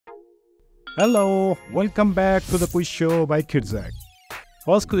Hello, welcome back to the quiz show by Kidzak.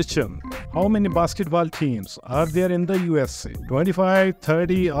 First question: how many basketball teams are there in the USA? 25,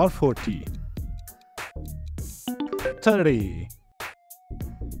 30 or 40? 30.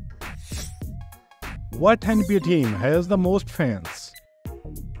 What NBA team has the most fans?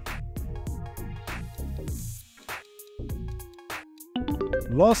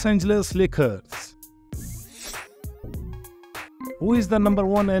 Los Angeles Lakers. Who is the number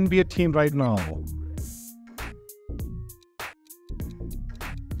one NBA team right now?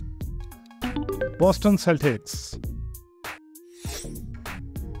 Boston Celtics.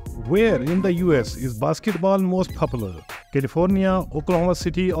 Where in the US is basketball most popular? California, Oklahoma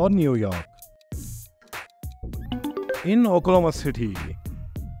City or New York? In Oklahoma City.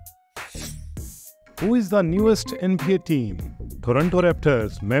 Who is the newest NBA team? Toronto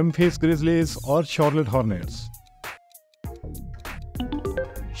Raptors, Memphis Grizzlies or Charlotte Hornets?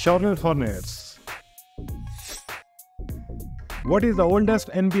 Charlotte Hornets. What is the oldest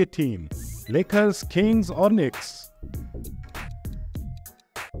NBA team? Lakers, Kings or Knicks?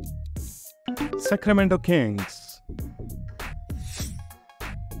 Sacramento Kings.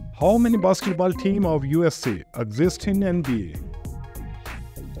 How many basketball teams of USA exist in NBA?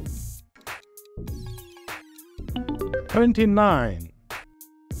 29.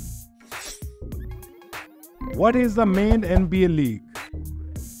 What is the main NBA league?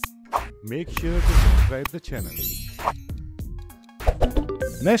 Make sure to subscribe the channel.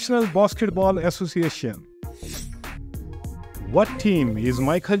 National Basketball Association. What team is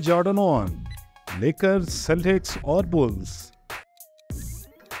Michael Jordan on? Lakers, Celtics or Bulls?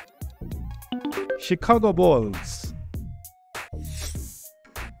 Chicago Bulls.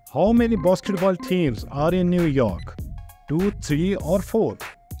 How many basketball teams are in New York? 2, 3 or 4?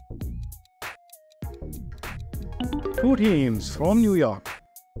 2 teams from New York.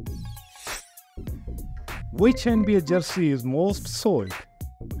 Which NBA jersey is most sold?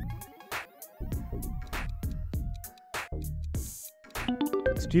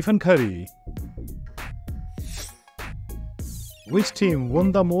 Stephen Curry. Which team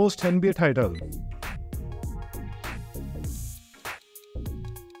won the most NBA title?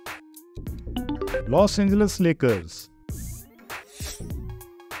 Los Angeles Lakers.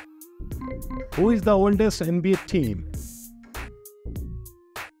 Who is the oldest NBA team?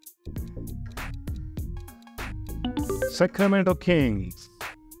 Sacramento Kings.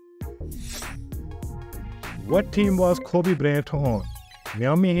 What team was Kobe Bryant on?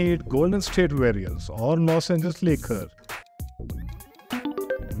 Miami Heat, Golden State Warriors or Los Angeles Lakers?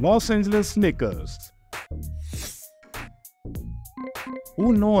 Los Angeles Lakers.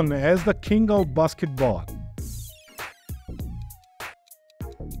 Who known as the king of basketball?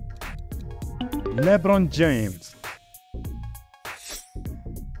 LeBron James.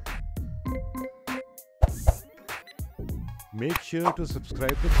 Make sure to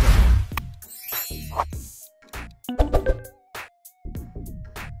subscribe to the channel.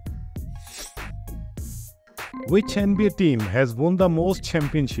 Which NBA team has won the most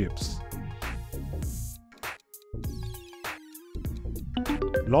championships?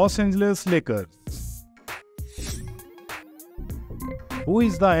 Los Angeles Lakers. Who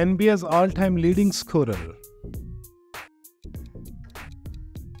is the NBA's all-time leading scorer?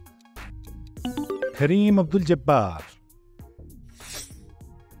 Kareem Abdul-Jabbar.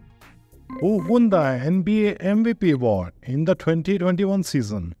 Who won the NBA MVP award in the 2021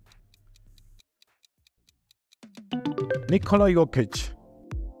 season? Nikola Jokic.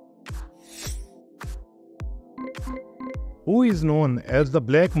 Who is known as the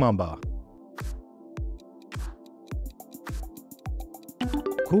Black Mamba?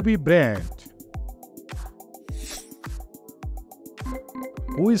 Kobe Bryant.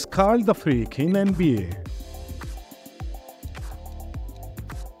 Who is called the Freak in NBA?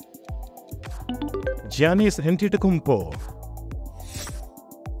 Giannis Antetokounmpo.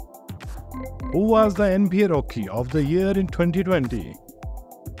 Who was the NBA Rookie of the Year in 2020?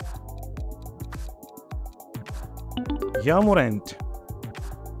 Ja Morant.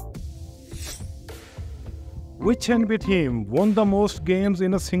 Which NBA team won the most games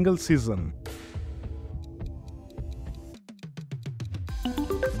in a single season?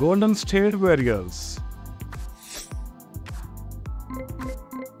 Golden State Warriors.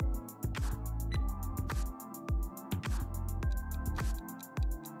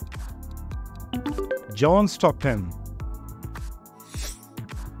 John Stockton.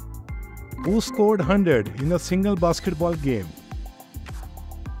 Who scored 100 in a single basketball game?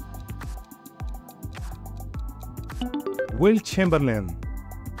 Will Chamberlain.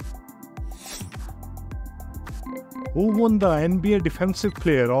 Who Who won the NBA Defensive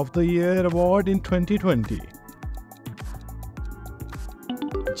Player of the Year award in 2020?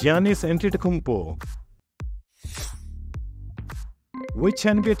 Giannis Antetokounmpo. Which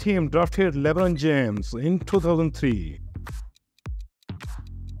NBA team drafted LeBron James in 2003?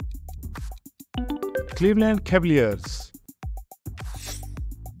 Cleveland Cavaliers.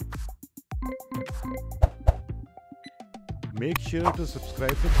 Make sure to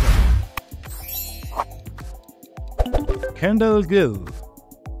subscribe to the channel. Kendall Gill.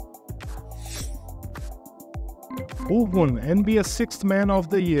 Who won NBA Sixth Man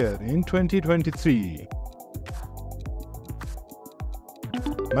of the Year in 2023?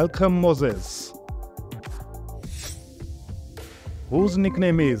 Malcolm Moses. Whose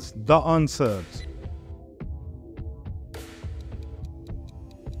nickname is The Answer?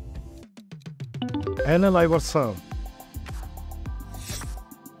 Allen Iverson.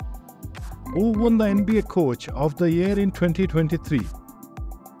 Who won the NBA Coach of the Year in 2023?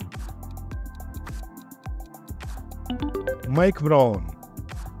 Mike Brown.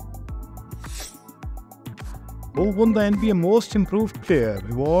 Who won the NBA Most Improved Player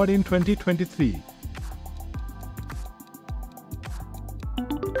award in 2023?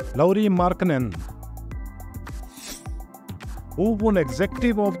 Lauri Markkanen. Who won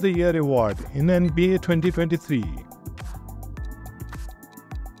Executive of the Year award in NBA 2023?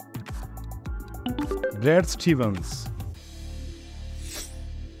 Brad Stevens.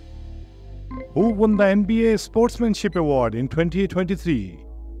 Who won the NBA Sportsmanship Award in 2023?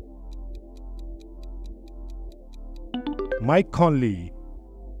 Mike Conley.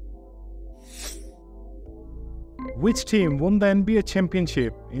 Which team won the NBA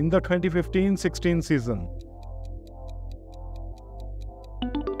championship in the 2015-16 season?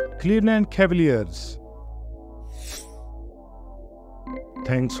 Cleveland Cavaliers.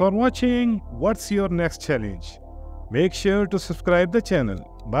 Thanks for watching. What's your next challenge? Make sure to subscribe the channel.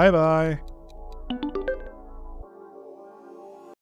 Bye bye.